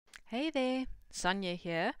Hey there, Sonia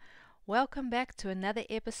here. Welcome back to another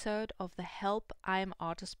episode of the Help I Am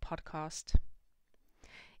Artist podcast.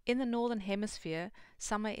 In the Northern Hemisphere,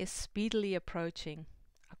 summer is speedily approaching.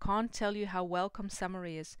 I can't tell you how welcome summer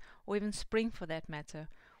is, or even spring for that matter.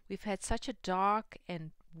 We've had such a dark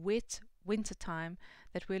and wet winter time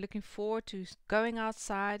that we're looking forward to going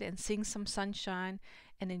outside and seeing some sunshine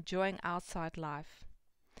and enjoying outside life.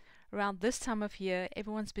 Around this time of year,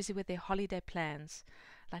 everyone's busy with their holiday plans.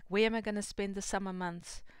 Like, where am I going to spend the summer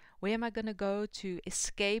months? Where am I going to go to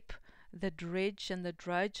escape the dredge and the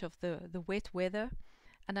drudge of the wet weather?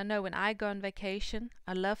 And I know when I go on vacation,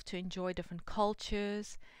 I love to enjoy different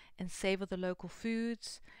cultures and savor the local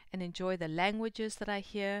foods and enjoy the languages that I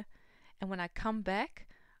hear. And when I come back,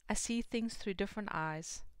 I see things through different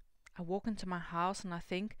eyes. I walk into my house and I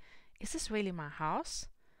think, is this really my house?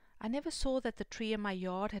 I never saw that the tree in my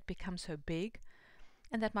yard had become so big,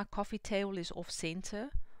 and that my coffee table is off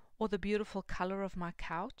center, or the beautiful color of my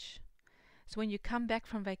couch. So when you come back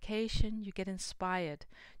from vacation, you get inspired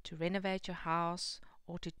to renovate your house,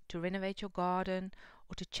 or to renovate your garden,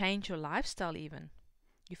 or to change your lifestyle even.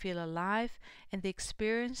 You feel alive, and the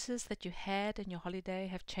experiences that you had in your holiday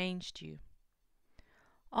have changed you.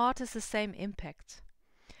 Art has the same impact.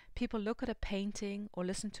 People look at a painting, or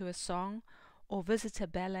listen to a song, or visit a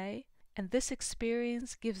ballet, and this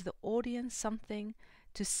experience gives the audience something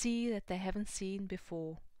to see that they haven't seen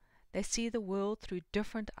before. They see the world through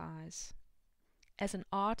different eyes. As an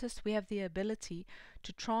artist, we have the ability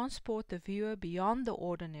to transport the viewer beyond the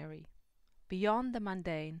ordinary, beyond the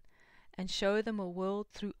mundane, and show them a world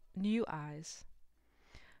through new eyes.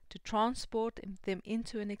 To transport them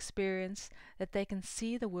into an experience that they can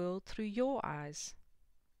see the world through your eyes.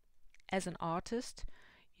 As an artist,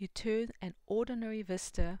 you turn an ordinary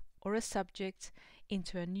vista or a subject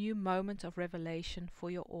into a new moment of revelation for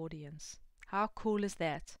your audience. How cool is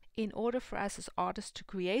that? In order for us as artists to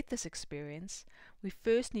create this experience, we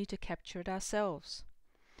first need to capture it ourselves.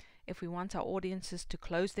 If we want our audiences to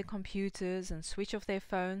close their computers and switch off their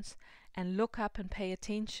phones and look up and pay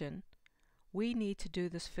attention, we need to do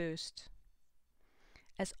this first.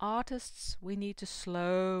 As artists, we need to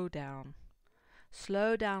slow down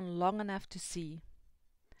long enough to see.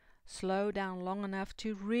 Slow down long enough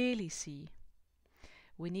to really see.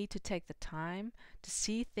 We need to take the time to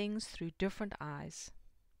see things through different eyes.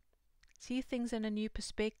 See things in a new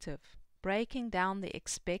perspective, breaking down the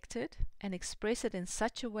expected and express it in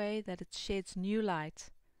such a way that it sheds new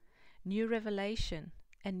light, new revelation,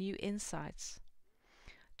 and new insights.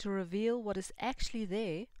 To reveal what is actually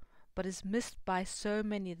there, but is missed by so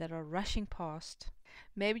many that are rushing past.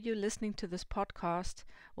 Maybe you're listening to this podcast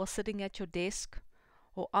while sitting at your desk,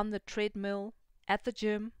 or on the treadmill, at the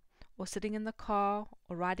gym, or sitting in the car,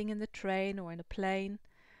 or riding in the train or in a plane.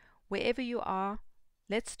 Wherever you are,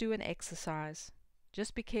 let's do an exercise.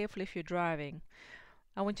 Just be careful if you're driving.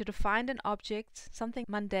 I want you to find an object, something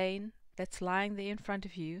mundane that's lying there in front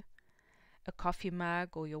of you, a coffee mug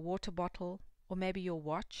or your water bottle, or maybe your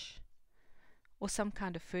watch, or some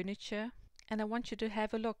kind of furniture, and I want you to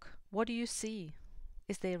have a look. What do you see?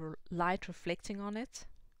 Is there light reflecting on it?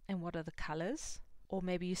 And what are the colors? Or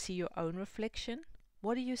maybe you see your own reflection.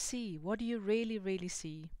 What do you see? What do you really, really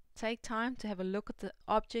see? Take time to have a look at the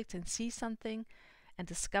object and see something and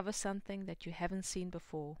discover something that you haven't seen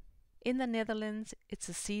before. In the Netherlands, it's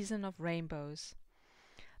a season of rainbows.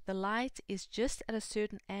 The light is just at a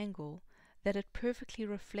certain angle that it perfectly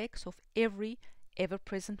reflects off every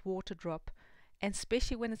ever-present water drop, and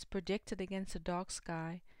especially when it's projected against a dark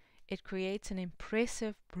sky, it creates an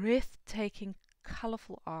impressive, breathtaking,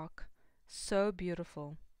 colorful arc. So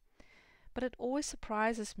beautiful. But it always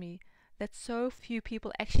surprises me that so few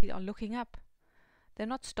people actually are looking up. They're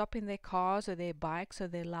not stopping their cars or their bikes or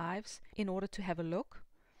their lives in order to have a look.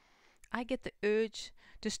 I get the urge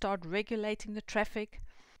to start regulating the traffic,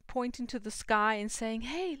 pointing to the sky and saying,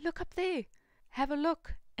 hey, look up there, have a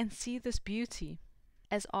look and see this beauty.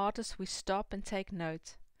 As artists, we stop and take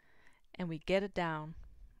note, and we get it down.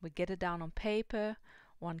 We get it down on paper,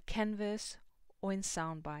 or on canvas, or in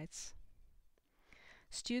sound bites.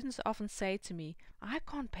 Students often say to me, I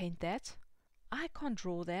can't paint that. I can't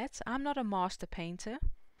draw that. I'm not a master painter.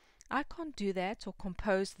 I can't do that or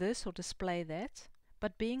compose this or display that.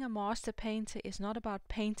 But being a master painter is not about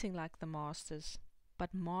painting like the masters,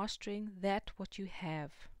 but mastering that what you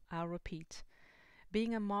have. I'll repeat.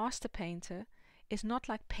 Being a master painter is not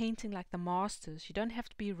like painting like the masters. You don't have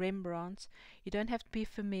to be Rembrandt. You don't have to be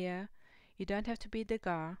Vermeer. You don't have to be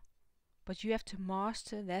Degas. But you have to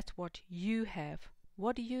master that what you have.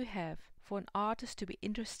 What do you have? For an artist to be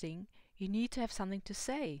interesting, you need to have something to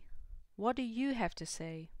say. What do you have to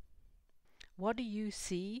say? What do you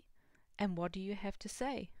see? And what do you have to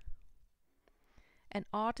say? An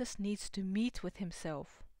artist needs to meet with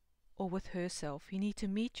himself or with herself. You need to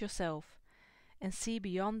meet yourself and see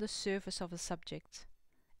beyond the surface of a subject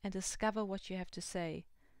and discover what you have to say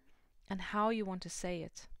and how you want to say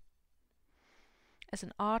it. As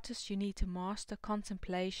an artist, you need to master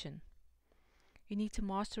contemplation. You need to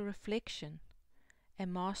master reflection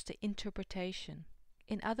and master interpretation.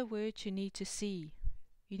 In other words, you need to see.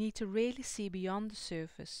 You need to really see beyond the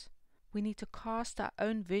surface. We need to cast our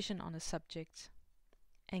own vision on a subject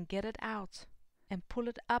and get it out and pull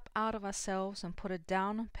it up out of ourselves and put it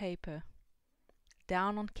down on paper,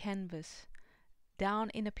 down on canvas, down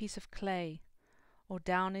in a piece of clay, or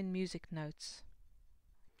down in music notes.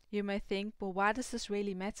 You may think, well, why does this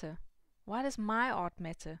really matter? Why does my art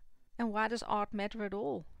matter? And why does art matter at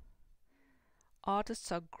all?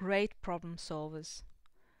 Artists are great problem solvers,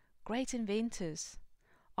 great inventors.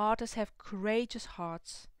 Artists have courageous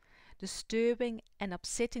hearts, disturbing and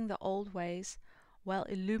upsetting the old ways while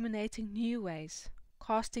illuminating new ways,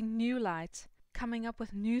 casting new light, coming up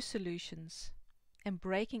with new solutions, and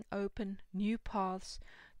breaking open new paths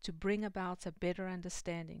to bring about a better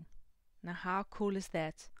understanding. Now, how cool is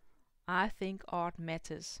that? I think art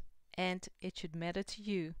matters, and it should matter to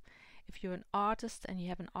you. If you're an artist and you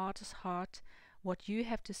have an artist's heart, what you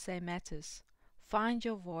have to say matters. Find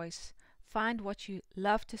your voice, find what you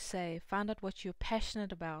love to say, find out what you're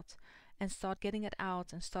passionate about, and start getting it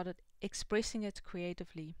out and start expressing it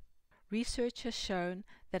creatively. Research has shown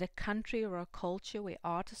that a country or a culture where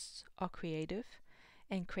artists are creative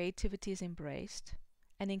and creativity is embraced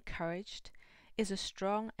and encouraged is a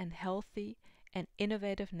strong and healthy and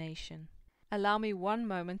innovative nation. Allow me one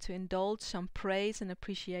moment to indulge some praise and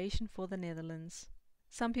appreciation for the Netherlands.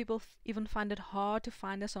 Some people even find it hard to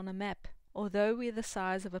find us on a map. Although we are the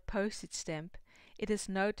size of a postage stamp, it is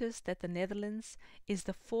noticed that the Netherlands is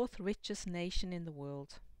the 4th richest nation in the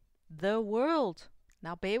world. The world!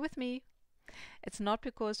 Now bear with me. It's not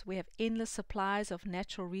because we have endless supplies of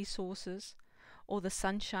natural resources or the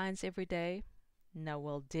sun shines every day. No,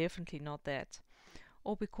 well, definitely not that.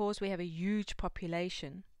 Or because we have a huge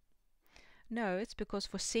population. No, it's because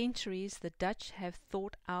for centuries the Dutch have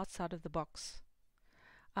thought outside of the box.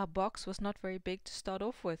 Our box was not very big to start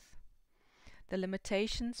off with. The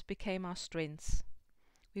limitations became our strengths.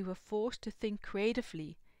 We were forced to think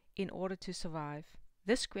creatively in order to survive.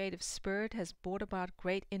 This creative spirit has brought about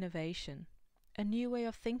great innovation, a new way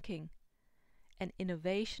of thinking, and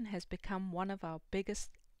innovation has become one of our biggest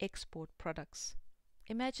export products.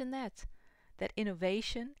 Imagine that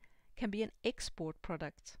innovation can be an export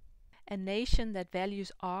product. A nation that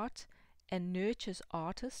values art and nurtures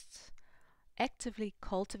artists, actively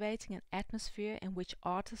cultivating an atmosphere in which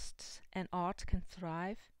artists and art can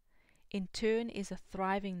thrive, in turn is a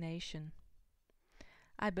thriving nation.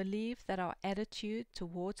 I believe that our attitude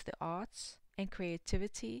towards the arts and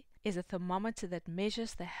creativity is a thermometer that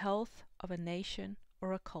measures the health of a nation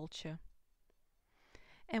or a culture.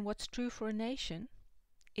 And what's true for a nation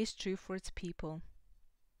is true for its people.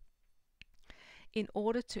 In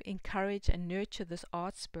order to encourage and nurture this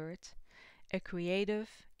art spirit, a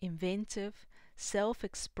creative, inventive,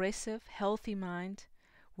 self-expressive, healthy mind,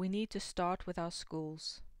 we need to start with our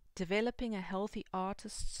schools. Developing a healthy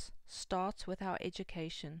artist starts with our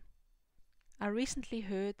education. I recently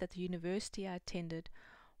heard that the university I attended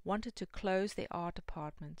wanted to close their art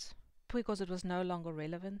department because it was no longer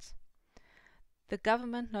relevant. The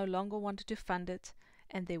government no longer wanted to fund it,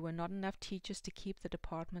 and there were not enough teachers to keep the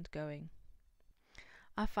department going.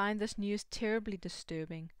 I find this news terribly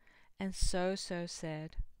disturbing and so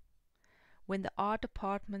sad. When the art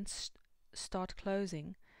departments start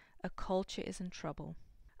closing, a culture is in trouble.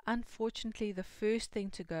 Unfortunately, the first thing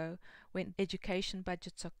to go when education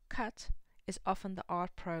budgets are cut is often the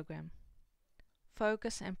art program.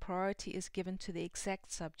 Focus and priority is given to the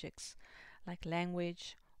exact subjects like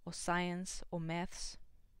language or science or maths.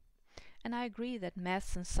 And I agree that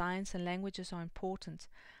maths and science and languages are important,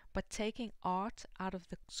 but taking art out of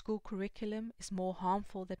the school curriculum is more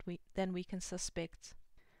harmful than we can suspect.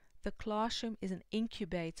 The classroom is an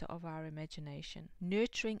incubator of our imagination,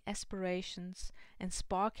 nurturing aspirations and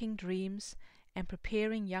sparking dreams and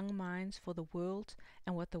preparing young minds for the world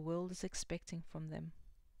and what the world is expecting from them.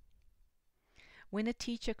 When a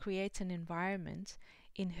teacher creates an environment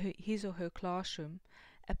in his or her classroom,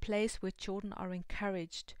 a place where children are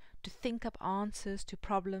encouraged to think up answers to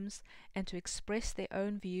problems and to express their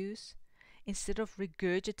own views, instead of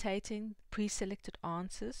regurgitating pre-selected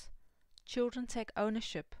answers, children take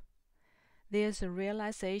ownership. There is a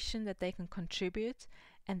realization that they can contribute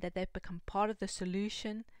and that they become part of the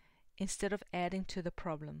solution instead of adding to the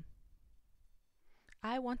problem.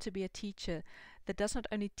 I want to be a teacher that does not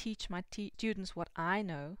only teach my students what I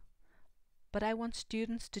know, but I want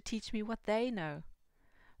students to teach me what they know,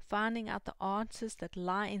 finding out the answers that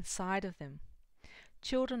lie inside of them.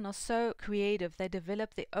 Children are so creative, they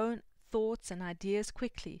develop their own thoughts and ideas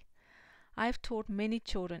quickly. I have taught many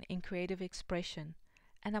children in creative expression,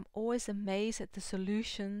 and I'm always amazed at the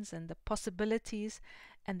solutions and the possibilities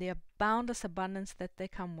and the boundless abundance that they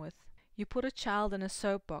come with. You put a child in a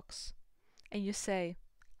soapbox, and you say,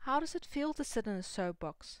 "How does it feel to sit in a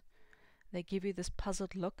soapbox?" They give you this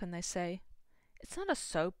puzzled look and they say, "It's not a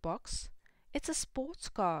soapbox. It's a sports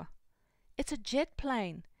car. It's a jet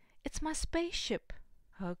plane. It's my spaceship."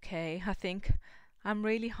 Okay, I think I'm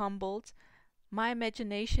really humbled. My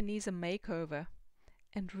imagination needs a makeover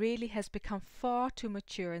and really has become far too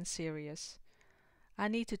mature and serious. I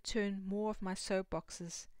need to turn more of my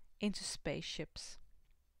soapboxes into spaceships.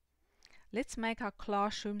 Let's make our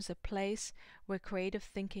classrooms a place where creative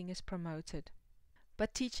thinking is promoted.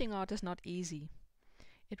 But teaching art is not easy.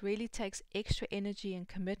 It really takes extra energy and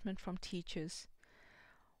commitment from teachers.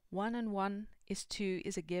 1 and 1 is 2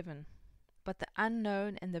 is a given, but the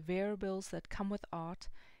unknown and the variables that come with art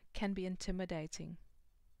can be intimidating.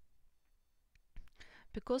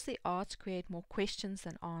 Because the arts create more questions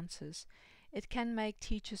than answers, it can make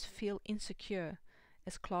teachers feel insecure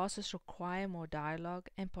as classes require more dialogue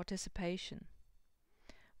and participation.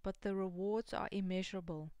 But the rewards are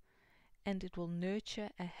immeasurable, and it will nurture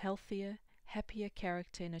a healthier, happier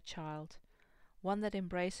character in a child, one that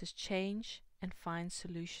embraces change and finds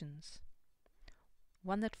solutions,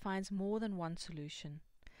 one that finds more than one solution.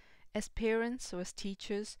 As parents or as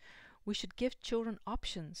teachers, we should give children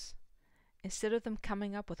options. Instead of them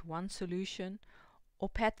coming up with one solution or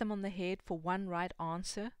pat them on the head for one right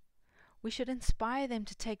answer, we should inspire them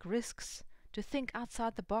to take risks, to think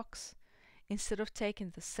outside the box, instead of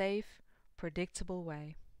taking the safe, predictable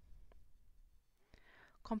way.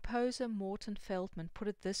 Composer Morton Feldman put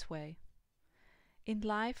it this way: "In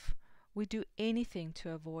life, we do anything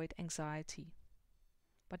to avoid anxiety.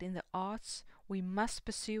 But in the arts, we must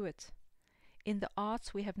pursue it. In the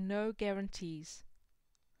arts, we have no guarantees.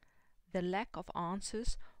 The lack of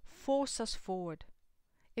answers force us forward.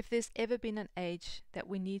 If there's ever been an age that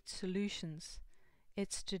we need solutions,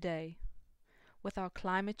 it's today. With our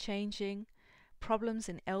climate changing, problems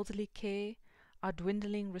in elderly care, our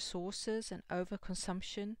dwindling resources and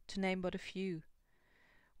overconsumption, to name but a few,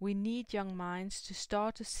 we need young minds to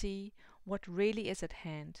start to see what really is at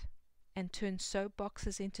hand and turn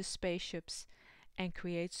soapboxes into spaceships and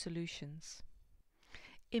create solutions."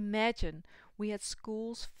 Imagine we had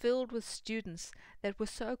schools filled with students that were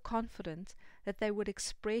so confident that they would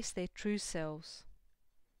express their true selves,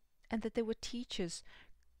 and that there were teachers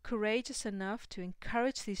courageous enough to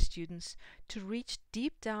encourage these students to reach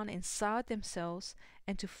deep down inside themselves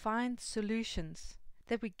and to find solutions,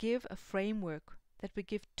 that we give a framework, that we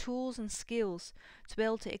give tools and skills to be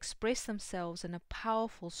able to express themselves in a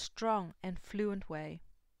powerful, strong and fluent way.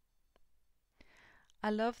 I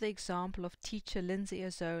love the example of teacher Lindsay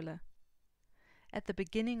Azola. At the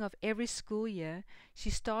beginning of every school year, she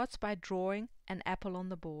starts by drawing an apple on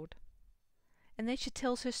the board. And then she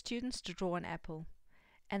tells her students to draw an apple,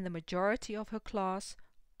 and the majority of her class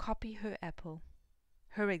copy her apple,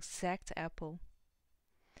 her exact apple.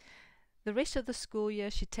 The rest of the school year,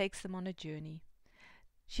 she takes them on a journey.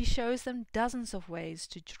 She shows them dozens of ways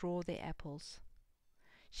to draw their apples.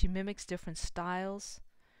 She mimics different styles.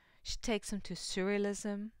 She takes them to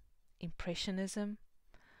surrealism, impressionism,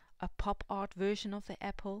 a pop art version of the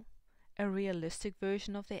apple, a realistic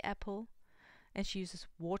version of the apple, and she uses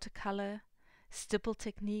watercolor, stipple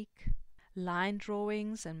technique, line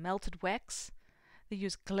drawings and melted wax. They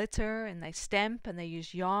use glitter and they stamp and they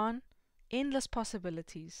use yarn. Endless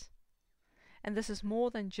possibilities. And this is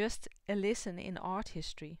more than just a lesson in art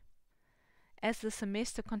history. As the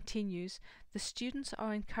semester continues, the students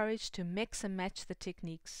are encouraged to mix and match the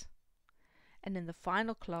techniques. And in the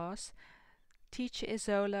final class, teacher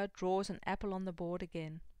Isola draws an apple on the board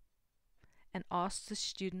again and asks the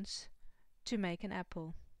students to make an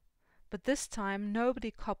apple. But this time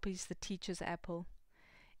nobody copies the teacher's apple.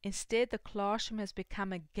 Instead, the classroom has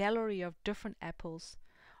become a gallery of different apples,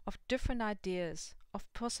 of different ideas,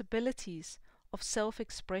 of possibilities, of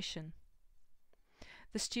self-expression.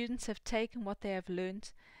 The students have taken what they have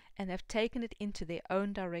learnt and have taken it into their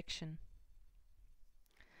own direction.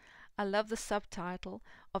 I love the subtitle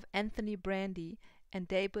of Anthony Brandy and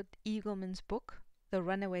David Eagleman's book, The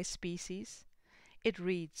Runaway Species. It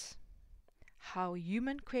reads, "How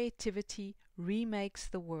Human Creativity Remakes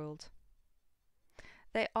the World."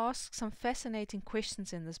 They ask some fascinating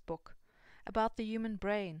questions in this book about the human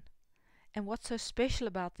brain And what's so special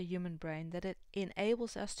about the human brain that it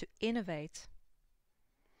enables us to innovate?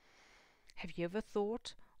 Have you ever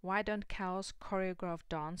thought, why don't cows choreograph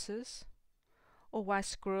dances? Or why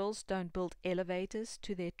squirrels don't build elevators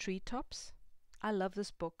to their treetops? I love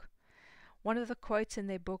this book. One of the quotes in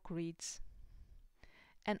their book reads,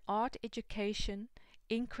 "An art education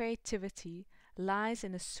in creativity lies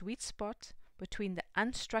in a sweet spot between the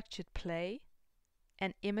unstructured play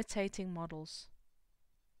and imitating models."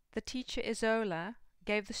 The teacher Isola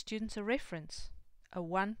gave the students a reference, a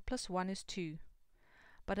 1 plus 1 is 2,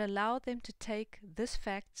 but allowed them to take this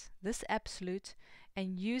fact, this absolute,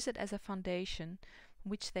 and use it as a foundation from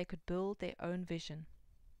which they could build their own vision.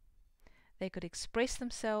 They could express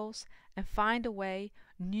themselves and find a way,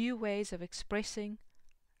 new ways of expressing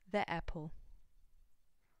the apple.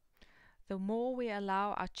 The more we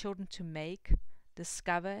allow our children to make,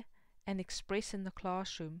 discover, and express in the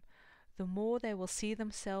classroom, the more they will see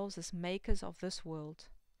themselves as makers of this world.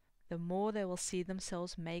 The more they will see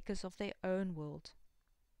themselves makers of their own world.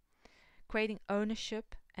 Creating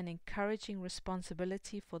ownership and encouraging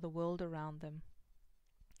responsibility for the world around them.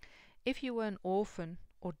 If you were an orphan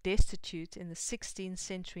or destitute in the 16th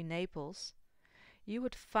century Naples, you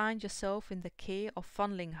would find yourself in the care of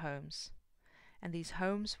fondling homes, and these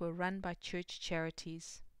homes were run by church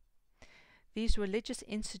charities. These religious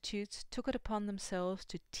institutes took it upon themselves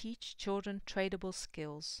to teach children tradable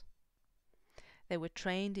skills. They were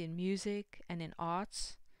trained in music and in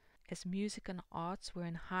arts, as music and arts were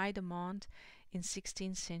in high demand in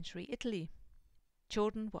 16th century Italy.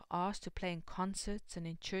 Children were asked to play in concerts and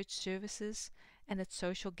in church services and at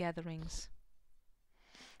social gatherings.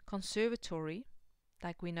 Conservatory,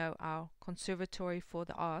 like we know our Conservatory for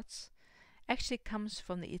the Arts, actually comes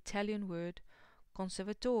from the Italian word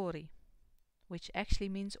conservatori, which actually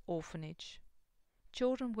means orphanage.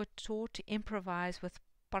 Children were taught to improvise with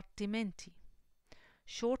partimenti,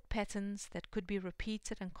 short patterns that could be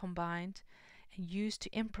repeated and combined and used to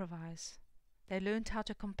improvise. They learned how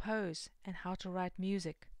to compose and how to write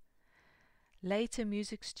music. Later,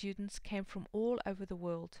 music students came from all over the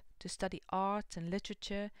world to study art and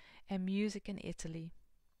literature and music in Italy.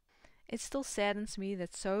 It still saddens me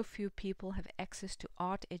that so few people have access to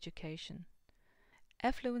art education.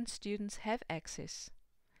 Affluent students have access.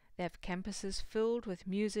 They have campuses filled with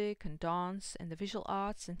music and dance and the visual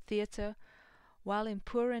arts and theatre, while in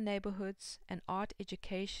poorer neighborhoods an art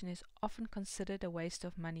education is often considered a waste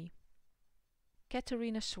of money.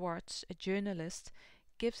 Katharina Schwartz, a journalist,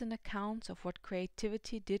 gives an account of what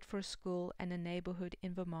creativity did for a school and a neighborhood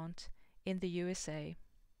in Vermont, in the USA.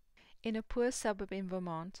 In a poor suburb in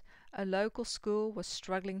Vermont, a local school was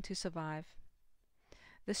struggling to survive.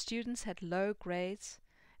 The students had low grades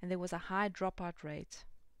and there was a high dropout rate.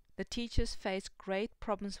 The teachers faced great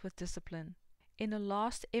problems with discipline. In a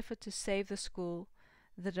last effort to save the school,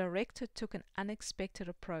 the director took an unexpected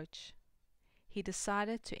approach. He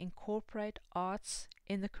decided to incorporate arts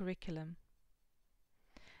in the curriculum.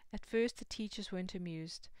 At first the teachers weren't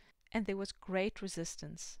amused, and there was great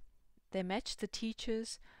resistance. They matched the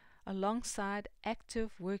teachers alongside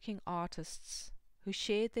active working artists who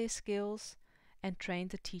shared their skills and trained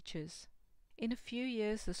the teachers. In a few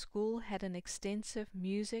years the school had an extensive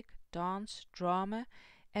music, dance, drama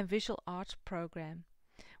and visual art program,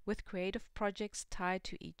 with creative projects tied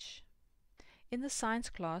to each. In the science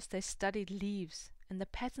class they studied leaves and the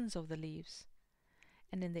patterns of the leaves,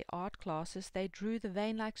 and in their art classes they drew the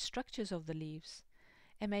vein-like structures of the leaves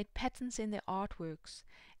and made patterns in their artworks,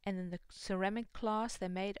 and in the ceramic class they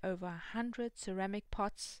made over 100 ceramic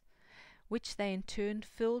pots, which they in turn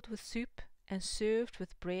filled with soup and served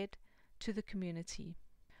with bread to the community.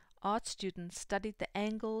 Art students studied the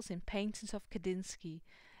angles in paintings of Kandinsky,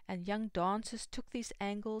 and young dancers took these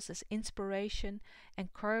angles as inspiration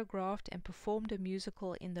and choreographed and performed a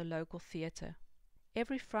musical in the local theatre.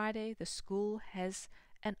 Every Friday the school has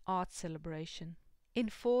an art celebration. In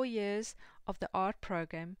 4 years of the art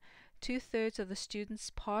program, 2/3 of the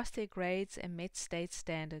students passed their grades and met state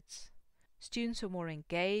standards. Students were more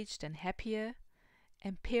engaged and happier,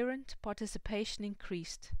 and parent participation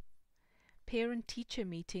increased. Parent-teacher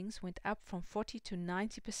meetings went up from 40 to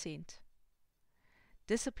 90%.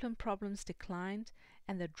 Discipline problems declined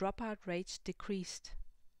and the dropout rates decreased.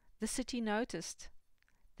 The city noticed.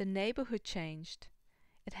 The neighborhood changed.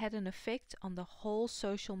 It had an effect on the whole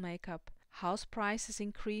social makeup. House prices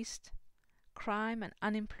increased. Crime and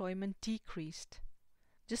unemployment decreased.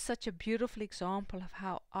 Just such a beautiful example of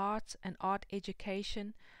how art and art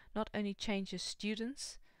education not only changes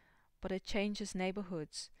students, but it changes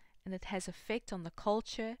neighborhoods, and it has effect on the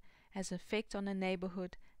culture, has effect on a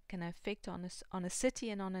neighborhood, can have effect on a city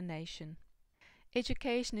and on a nation.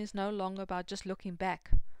 Education is no longer about just looking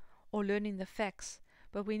back or learning the facts,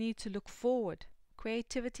 but we need to look forward.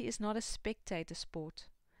 Creativity is not a spectator sport.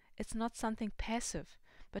 It's not something passive,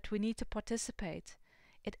 but we need to participate.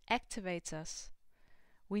 It activates us.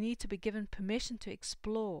 We need to be given permission to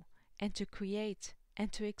explore and to create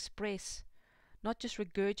and to express, not just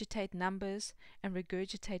regurgitate numbers and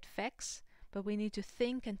regurgitate facts, but we need to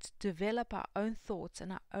think and to develop our own thoughts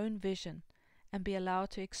and our own vision and be allowed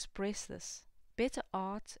to express this. Better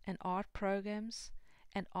art and art programs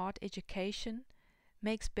and art education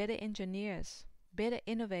makes better engineers, better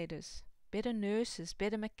innovators, better nurses,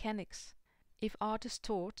 better mechanics. If art is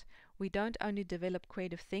taught, we don't only develop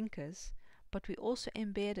creative thinkers, but we also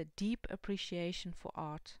embed a deep appreciation for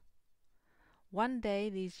art. One day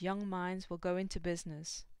these young minds will go into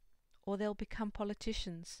business, or they'll become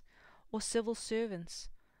politicians, or civil servants,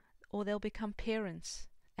 or they'll become parents,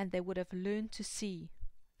 and they would have learned to see.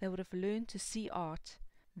 They would have learned to see art,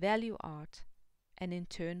 value art, and in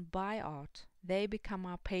turn buy art. They become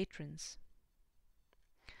our patrons.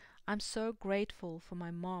 I'm so grateful for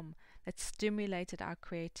my mom that stimulated our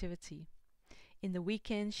creativity. In the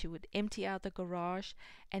weekends, she would empty out the garage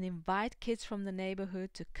and invite kids from the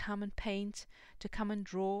neighborhood to come and paint, to come and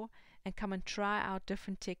draw, and come and try out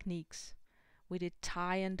different techniques. We did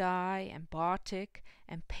tie and dye and batik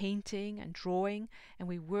and painting and drawing, and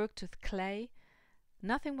we worked with clay.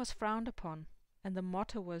 Nothing was frowned upon, and the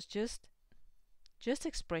motto was just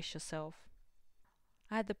express yourself.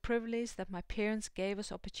 I had the privilege that my parents gave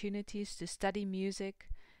us opportunities to study music,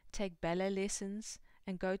 take ballet lessons,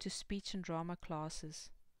 and go to speech and drama classes.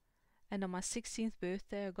 And on my 16th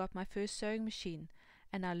birthday I got my first sewing machine,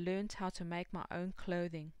 and I learned how to make my own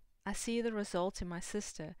clothing. I see the results in my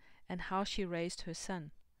sister and how she raised her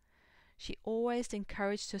son. She always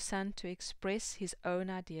encouraged her son to express his own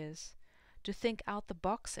ideas, to think out the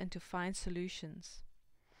box and to find solutions.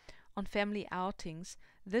 On family outings,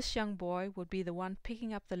 this young boy would be the one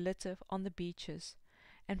picking up the litter on the beaches,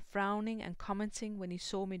 and frowning and commenting when he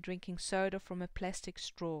saw me drinking soda from a plastic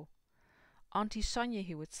straw. "Auntie Sonia,"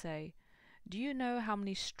 he would say, "do you know how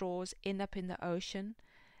many straws end up in the ocean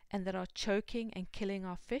and that are choking and killing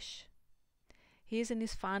our fish?" He is in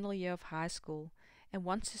his final year of high school and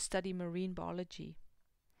wants to study marine biology.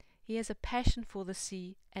 He has a passion for the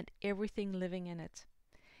sea and everything living in it.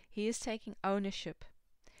 He is taking ownership.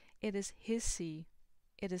 It is his sea,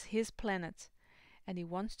 it is his planet, and he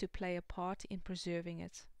wants to play a part in preserving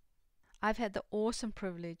it. I've had the awesome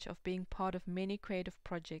privilege of being part of many creative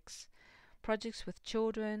projects with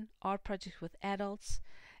children, art projects with adults,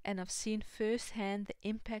 and I've seen firsthand the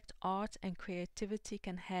impact art and creativity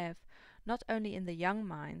can have, not only in the young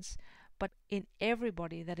minds, but in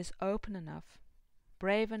everybody that is open enough,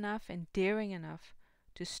 brave enough, and daring enough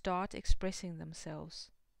to start expressing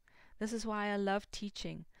themselves. This is why I love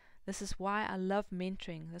teaching. This is why I love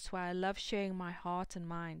mentoring. That's why I love sharing my heart and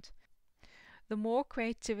mind. The more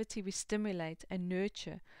creativity we stimulate and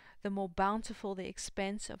nurture, the more bountiful the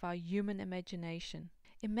expanse of our human imagination.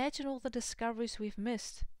 Imagine all the discoveries we've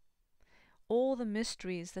missed, all the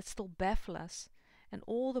mysteries that still baffle us, and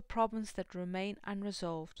all the problems that remain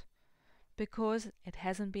unresolved, because it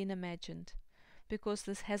hasn't been imagined, because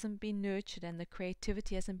this hasn't been nurtured and the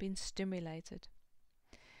creativity hasn't been stimulated.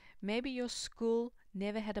 Maybe your school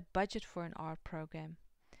never had a budget for an art program.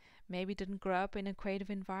 Maybe didn't grow up in a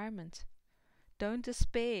creative environment. Don't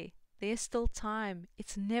despair. There's still time.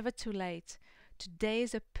 It's never too late. Today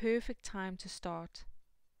is a perfect time to start.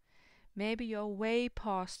 Maybe you're way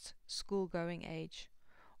past school-going age,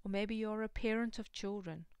 or maybe you're a parent of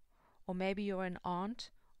children, or maybe you're an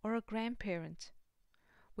aunt or a grandparent.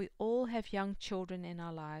 We all have young children in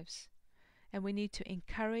our lives, and we need to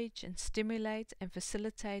encourage and stimulate and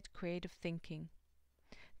facilitate creative thinking.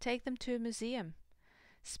 Take them to a museum.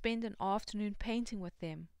 Spend an afternoon painting with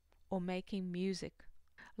them or making music.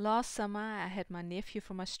 Last summer I had my nephew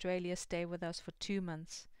from Australia stay with us for 2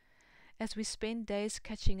 months. As we spent days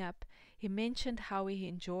catching up, he mentioned how he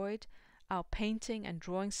enjoyed our painting and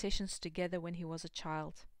drawing sessions together when he was a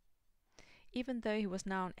child. Even though he was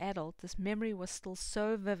now an adult, this memory was still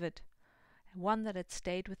so vivid, one that had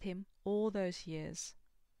stayed with him all those years.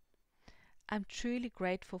 I'm truly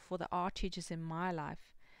grateful for the art teachers in my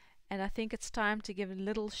life, and I think it's time to give a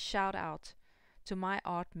little shout out to my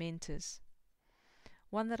art mentors.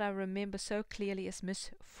 One that I remember so clearly is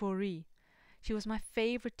Miss Fourie. She was my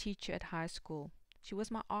favorite teacher at high school. She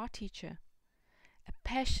was my art teacher. A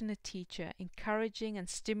passionate teacher, encouraging and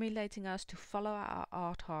stimulating us to follow our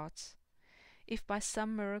art hearts. If by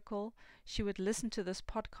some miracle she would listen to this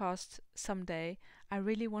podcast someday, I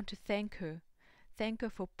really want to thank her. Thank her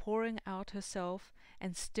for pouring out herself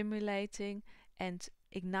and stimulating and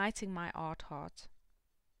igniting my art heart.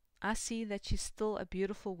 I see that she's still a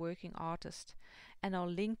beautiful working artist, and I'll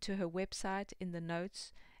link to her website in the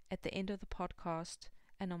notes at the end of the podcast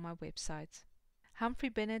and on my website. Humphrey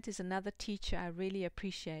Bennett is another teacher I really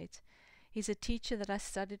appreciate. He's a teacher that I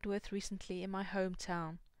studied with recently in my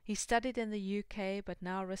hometown. He studied in the UK but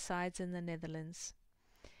now resides in the Netherlands.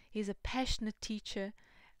 He's a passionate teacher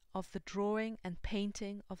of the drawing and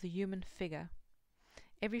painting of the human figure.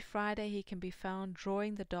 Every Friday he can be found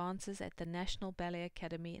drawing the dancers at the National Ballet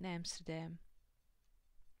Academy in Amsterdam.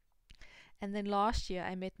 And then last year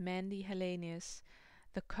I met Mandy Hellenius,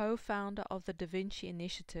 the co-founder of the Da Vinci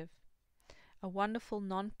Initiative, a wonderful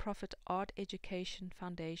non-profit art education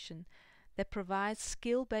foundation that provides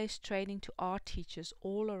skill-based training to art teachers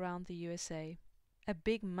all around the USA. A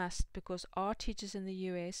big must, because art teachers in the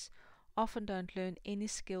US often don't learn any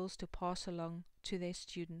skills to pass along to their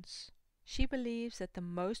students. She believes that the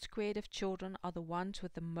most creative children are the ones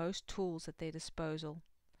with the most tools at their disposal,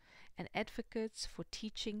 and advocates for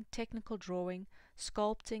teaching technical drawing,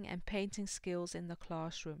 sculpting and painting skills in the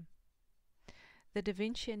classroom. The Da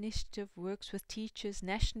Vinci Initiative works with teachers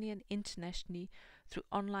nationally and internationally through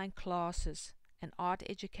online classes and art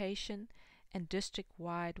education and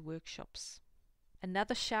district-wide workshops.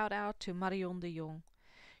 Another shout out to Marion de Jong.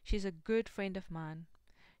 She's a good friend of mine.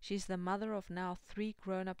 She's the mother of now 3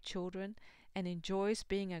 grown-up children and enjoys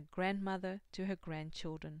being a grandmother to her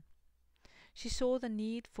grandchildren. She saw the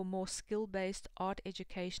need for more skill-based art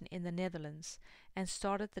education in the Netherlands and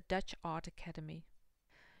started the Dutch Art Academy.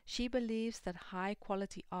 She believes that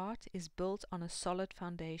high-quality art is built on a solid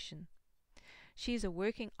foundation. She is a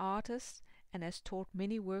working artist and has taught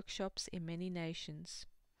many workshops in many nations.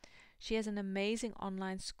 She has an amazing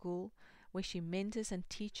online school where she mentors and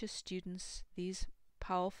teaches students these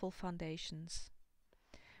powerful foundations.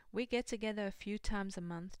 We get together a few times a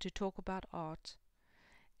month to talk about art,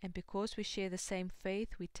 and because we share the same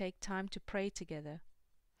faith, we take time to pray together.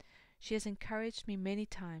 She has encouraged me many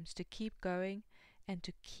times to keep going and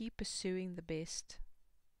to keep pursuing the best.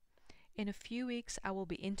 In a few weeks, I will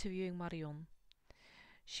be interviewing Marion.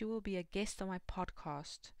 She will be a guest on my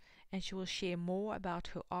podcast, and she will share more about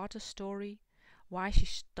her artist story, why she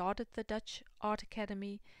started the Dutch Art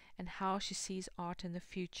Academy, and how she sees art in the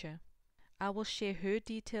future. I will share her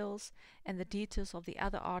details and the details of the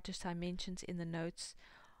other artists I mentioned in the notes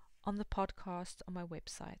on the podcast on my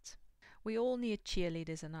website. We all need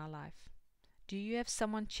cheerleaders in our life. Do you have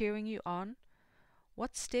someone cheering you on?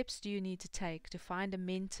 What steps do you need to take to find a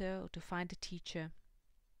mentor or to find a teacher?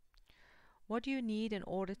 What do you need in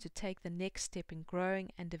order to take the next step in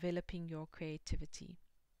growing and developing your creativity?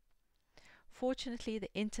 Fortunately,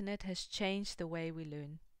 the internet has changed the way we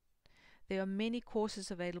learn. There are many courses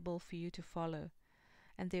available for you to follow,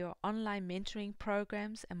 and there are online mentoring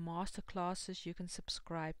programs and master classes you can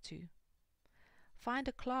subscribe to. Find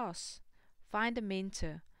a class, find a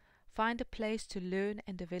mentor, find a place to learn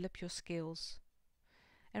and develop your skills.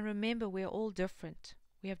 And remember, we are all different.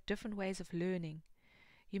 We have different ways of learning.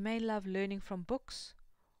 You may love learning from books,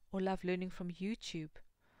 or love learning from YouTube,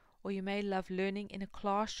 or you may love learning in a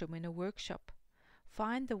classroom, in a workshop.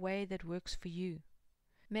 Find the way that works for you.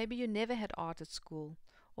 Maybe you never had art at school,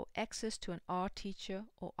 or access to an art teacher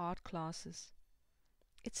or art classes.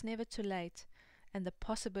 It's never too late, and the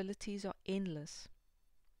possibilities are endless.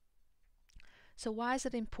 So why is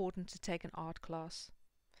it important to take an art class?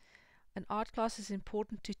 An art class is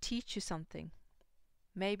important to teach you something.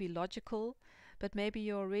 Maybe logical, but maybe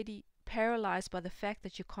you're already paralyzed by the fact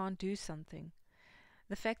that you can't do something.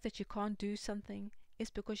 The fact that you can't do something is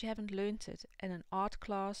because you haven't learned it, and an art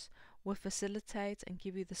class will facilitate and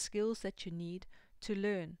give you the skills that you need to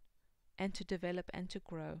learn and to develop and to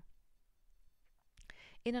grow.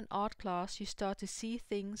 In an art class, you start to see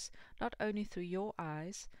things not only through your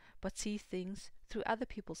eyes, but see things through other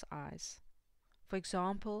people's eyes. For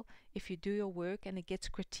example, if you do your work and it gets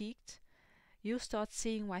critiqued, you'll start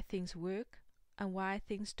seeing why things work and why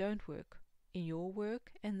things don't work in your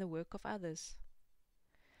work and the work of others.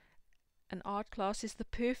 An art class is the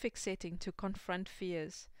perfect setting to confront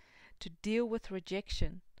fears, to deal with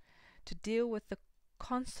rejection, to deal with the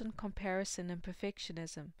constant comparison and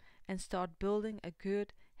perfectionism, and start building a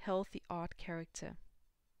good, healthy art character.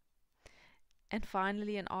 And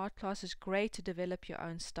finally, an art class is great to develop your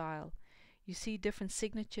own style. You see different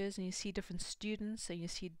signatures, and you see different students, and you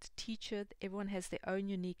see the teacher. Everyone has their own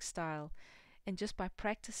unique style. And just by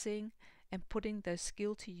practicing and putting those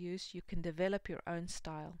skills to use, you can develop your own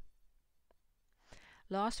style.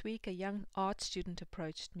 Last week, a young art student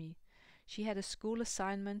approached me. She had a school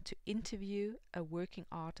assignment to interview a working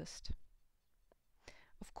artist.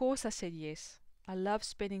 Of course, I said yes. I love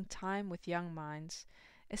spending time with young minds,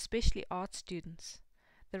 especially art students.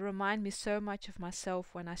 They remind me so much of myself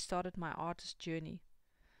when I started my artist journey.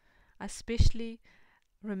 I especially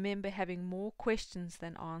remember having more questions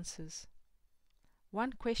than answers.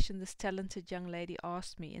 One question this talented young lady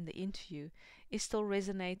asked me in the interview is still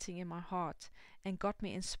resonating in my heart and got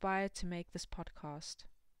me inspired to make this podcast.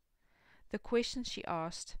 The question she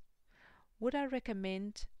asked: would I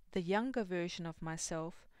recommend the younger version of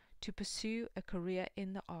myself to pursue a career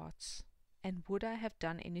in the arts? And would I have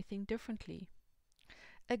done anything differently?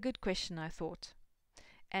 A good question, I thought,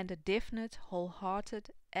 and a definite,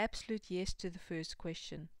 wholehearted, absolute yes to the first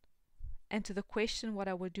question. And to the question what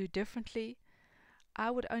I would do differently, I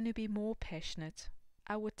would only be more passionate.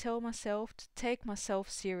 I would tell myself to take myself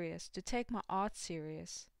serious, to take my art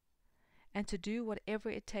serious, and to do whatever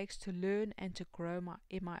it takes to learn and to grow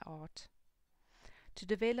in my art, to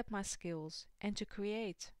develop my skills and to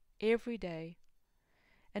create every day,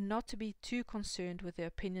 and not to be too concerned with the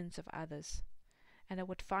opinions of others. And I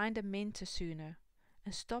would find a mentor sooner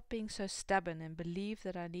and stop being so stubborn and believe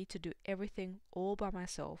that I need to do everything all by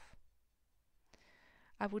myself.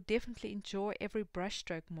 I would definitely enjoy every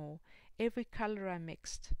brushstroke more, every color I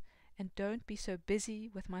mixed, and don't be so busy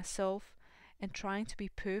with myself and trying to be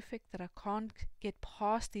perfect that I can't get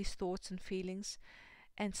past these thoughts and feelings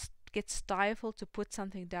and get stifled to put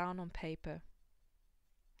something down on paper.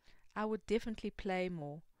 I would definitely play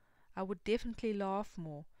more, I would definitely laugh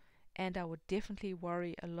more, and I would definitely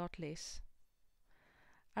worry a lot less.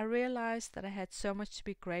 I realized that I had so much to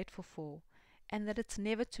be grateful for, and that it's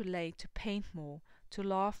never too late to paint more, to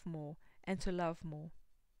laugh more, and to love more.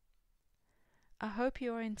 I hope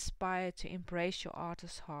you are inspired to embrace your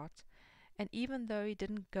artist's heart, and even though you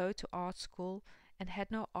didn't go to art school and had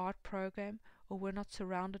no art program or were not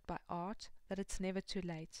surrounded by art, that it's never too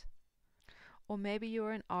late. Or maybe you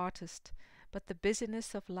are an artist, but the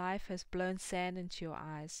busyness of life has blown sand into your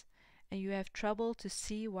eyes, and you have trouble to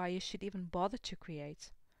see why you should even bother to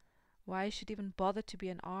create, why you should even bother to be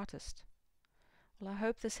an artist. Well, I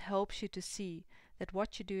hope this helps you to see that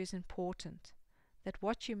what you do is important, that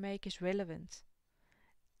what you make is relevant,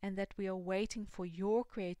 and that we are waiting for your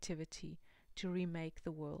creativity to remake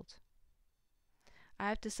the world. I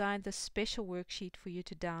have designed this special worksheet for you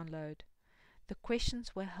to download. The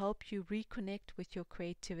questions will help you reconnect with your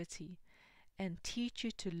creativity and teach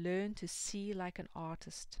you to learn to see like an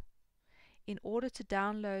artist. In order to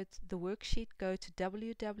download the worksheet, go to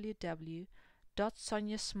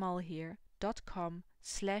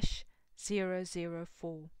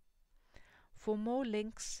www.soniasmallhere.com/004. For more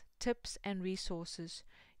links, tips and resources,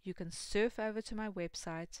 you can surf over to my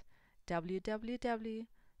website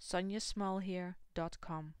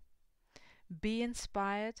www.soniasmallhere.com. Be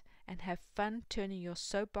inspired and have fun turning your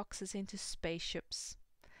soapboxes into spaceships.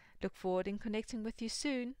 Look forward in connecting with you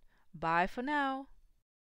soon. Bye for now.